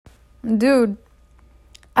Dude,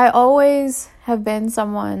 I always have been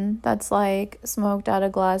someone that's like smoked out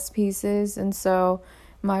of glass pieces, and so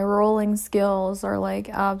my rolling skills are like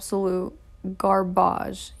absolute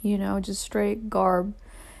garbage, just straight garb.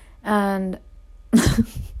 And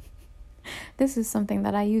this is something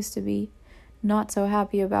that I used to be not so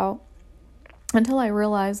happy about until I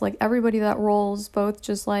realized like everybody that rolls both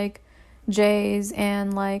just like J's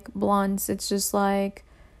and like blunts, it's just like,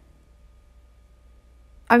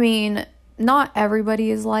 I mean, not everybody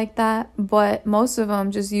is like that, but most of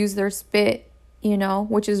them just use their spit,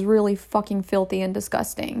 which is really fucking filthy and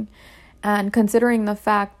disgusting. And considering the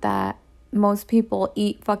fact that most people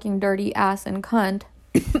eat fucking dirty ass and cunt,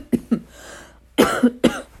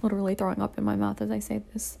 literally throwing up in my mouth as I say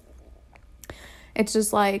this, it's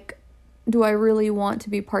just like, do I really want to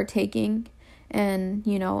be partaking in,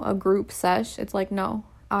 a group sesh? It's like, no,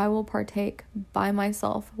 I will partake by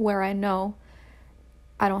myself where I know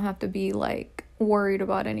I don't have to be like worried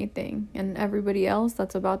about anything. And everybody else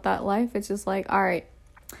that's about that life, it's just like, all right,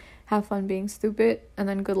 have fun being stupid, and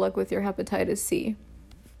then good luck with your hepatitis C.